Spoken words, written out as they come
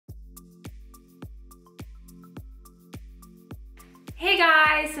Hey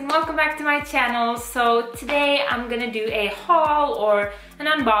guys, and welcome back to my channel. So today I'm gonna do a haul or an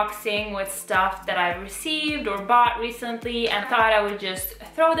unboxing with stuff that I've received or bought recently, and thought I would just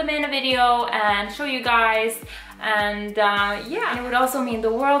throw them in a video and show you guys. And yeah, and it would also mean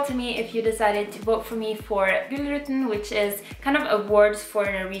the world to me if you decided to vote for me for Gullruten, which is kind of awards for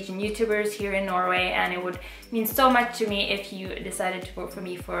Norwegian YouTubers here in Norway, and it would mean so much to me if you decided to vote for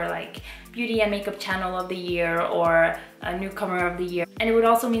me for like beauty and makeup channel of the year or a newcomer of the year. And it would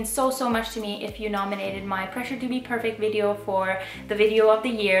also mean so much to me if you nominated my Pressure to Be Perfect video for the video of the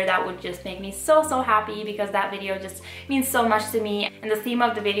year. That would just make me so happy, because that video just means so much to me, and the theme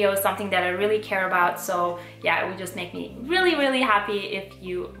of the video is something that I really care about. So yeah, it would just make me really happy if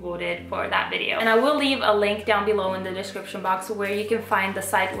you voted for that video. And I will leave a link down below in the description box where you can find the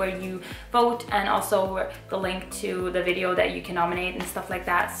site where you vote, and also the link to the video that you can nominate and stuff like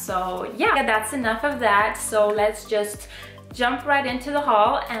that. So yeah, that's enough of that. So let's just jump right into the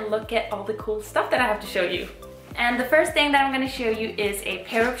haul and look at all the cool stuff that I have to show you. And the first thing that I'm going to show you is a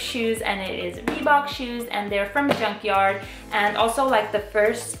pair of shoes, and it is Reebok shoes, and they're from JUNKYARD. And also like the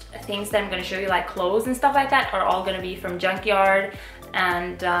first things that I'm going to show you, like clothes and stuff like that, are all going to be from JUNKYARD.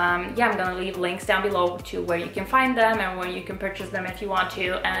 And yeah, I'm gonna leave links down below to where you can find them and where you can purchase them if you want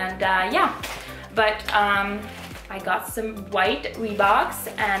to. And yeah, but I got some white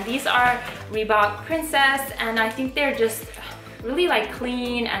Reeboks, and these are Reebok Princess, and I think they're just really like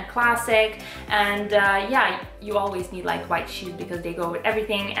clean and classic. And yeah, you always need like white shoes because they go with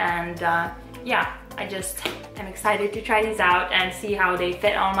everything. And yeah, I just am excited to try these out and see how they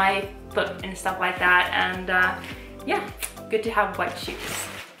fit on my foot and stuff like that. And yeah, good to have white shoes.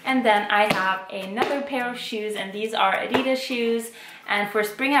 And then I have another pair of shoes, and these are Adidas shoes. And for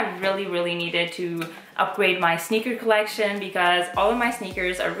spring, I really needed to upgrade my sneaker collection, because all of my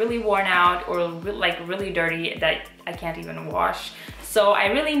sneakers are really worn out or like really dirty that I can't even wash. So I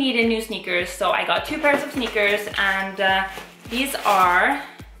really needed new sneakers. So I got two pairs of sneakers, and these are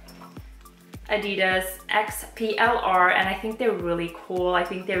Adidas XPLR, and I think they're really cool. I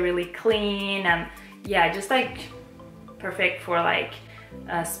think they're really clean, and yeah, just like perfect for like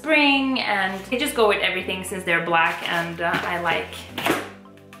spring, and they just go with everything since they're black, and I like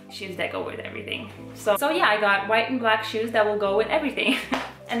shoes that go with everything. So yeah, I got white and black shoes that will go with everything.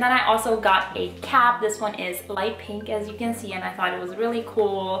 And then I also got a cap. This one is light pink, as you can see, and I thought it was really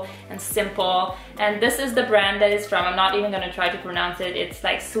cool and simple. And this is the brand that it's from. I'm not even gonna try to pronounce it. It's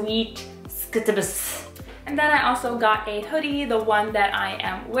like Sweet Skitibus. And then I also got a hoodie, the one that I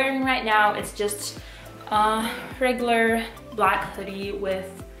am wearing right now. It's just a regular black hoodie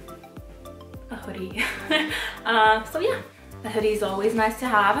with a hoodie. So yeah, the hoodie is always nice to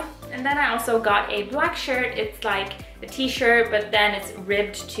have. And then I also got a black shirt. It's like a t-shirt, but then it's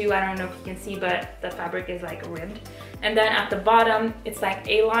ribbed too. I don't know if you can see, but the fabric is like ribbed. And then at the bottom, it's like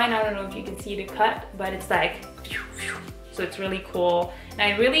A-line. I don't know if you can see the cut, but it's like, so it's really cool. And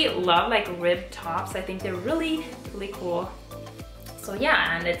I really love like ribbed tops. I think they're really cool. So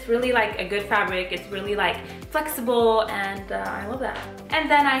yeah, and it's really like a good fabric. It's really like flexible, and I love that. And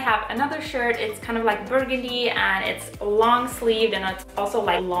then I have another shirt. It's kind of like burgundy, and it's long sleeved, and it's also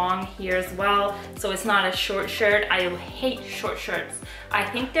like long here as well. So it's not a short shirt. I hate short shirts. I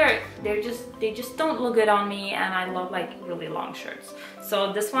think they just don't look good on me, and I love like really long shirts.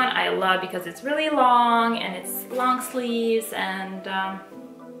 So this one I love because it's really long, and it's long sleeves, and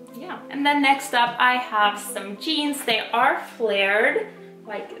yeah. And then next up I have some jeans. They are flared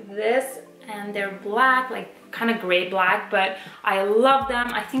like this, and they're black, like kind of gray black, but I love them.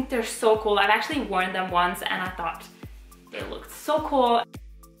 I think they're so cool. I've actually worn them once, and I thought they looked so cool.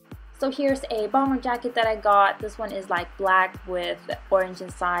 So here's a bomber jacket that I got. This one is like black with orange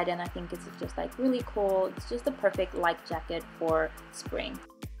inside, and I think it's just like really cool. It's just the perfect light jacket for spring.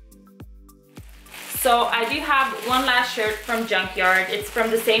 So I do have one last shirt from JUNKYARD. It's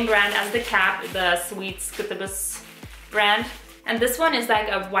from the same brand as the cap, the Sweet Skitibus brand. And this one is like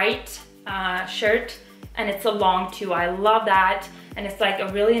a white shirt, and it's a long too. I love that. And it's like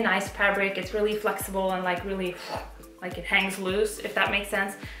a really nice fabric. It's really flexible and like really, like it hangs loose, if that makes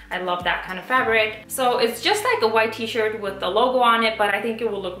sense. I love that kind of fabric. So it's just like a white t-shirt with the logo on it, but I think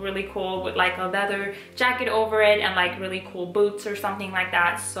it will look really cool with like a leather jacket over it and like really cool boots or something like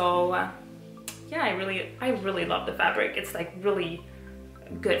that. So yeah, I really love the fabric. It's like really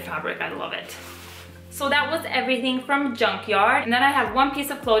good fabric. I love it. So that was everything from JUNKYARD. And then I have one piece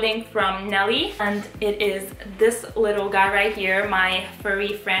of clothing from NELLY, and it is this little guy right here, my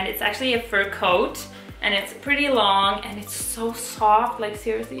furry friend. It's actually a fur coat, and it's pretty long, and it's so soft. Like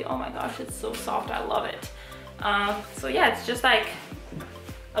seriously, oh my gosh, it's so soft. I love it. So yeah, it's just like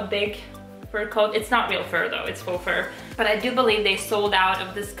a big fur coat. It's not real fur though, it's faux fur. But I do believe they sold out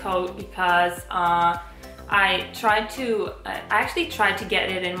of this coat because I actually tried to get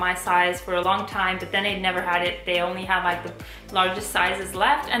it in my size for a long time, but then they never had it. They only had like the largest sizes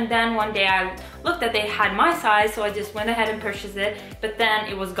left. And then one day I looked that they had my size, so I just went ahead and purchased it, but then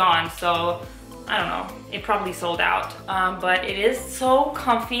it was gone. So I don't know, it probably sold out. But it is so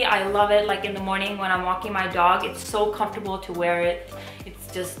comfy. I love it. Like in the morning when I'm walking my dog, it's so comfortable to wear it. It's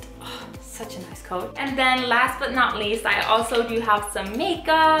just such a nice coat. And then last but not least, I also do have some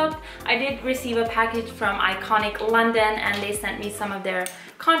makeup. I did receive a package from Iconic London and they sent me some of their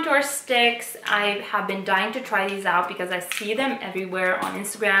contour sticks. I have been dying to try these out because I see them everywhere on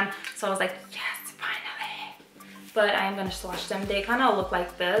Instagram. So I was like, yes, finally. But I am gonna swatch them. They kind of look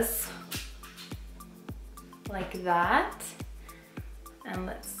like this. Like that. And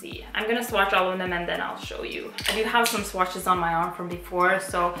let's see, I'm gonna swatch all of them and then I'll show you. I do have some swatches on my arm from before,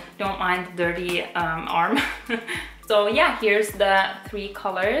 so don't mind the dirty arm. So yeah, here's the 3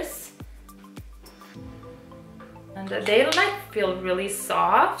 colors. And they like feel really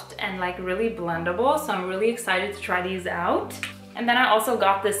soft and like really blendable, so I'm really excited to try these out. And then I also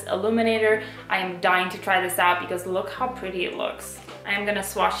got this illuminator. I am dying to try this out because look how pretty it looks. I am gonna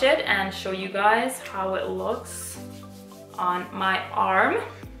swatch it and show you guys how it looks on my arm.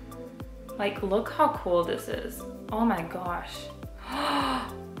 Like, look how cool this is. Oh my gosh.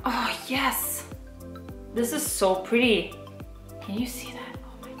 Oh yes, this is so pretty. Can you see that?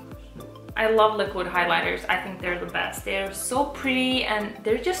 Oh my gosh. I love liquid highlighters. I think they're the best. They're so pretty and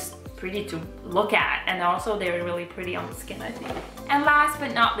they're just pretty to look at, and also they're really pretty on the skin, I think. And last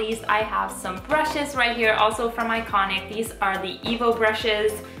but not least, I have some brushes right here, also from Iconic. These are the Evo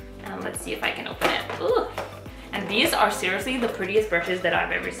brushes, and let's see if I can open it. Ooh. And these are seriously the prettiest brushes that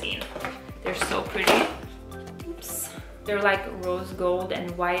I've ever seen. They're so pretty. Oops. They're like rose gold and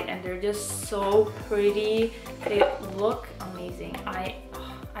white, and they're just so pretty. They look amazing.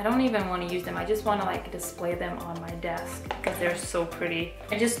 I don't even want to use them. I just want to like display them on my desk because they're so pretty.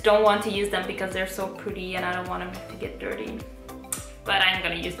 I just don't want to use them because they're so pretty and I don't want them to get dirty. But I'm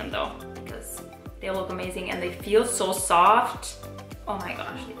gonna use them though because they look amazing and they feel so soft. Oh my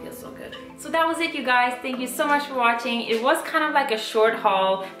gosh, they feel so good. So that was it, you guys. Thank you so much for watching. It was kind of like a short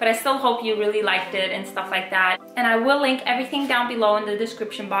haul, but I still hope you really liked it and stuff like that. And I will link everything down below in the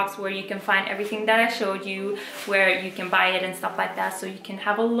description box where you can find everything that I showed you, where you can buy it and stuff like that, so you can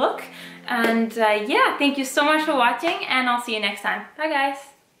have a look. And yeah, thank you so much for watching and I'll see you next time. Bye guys.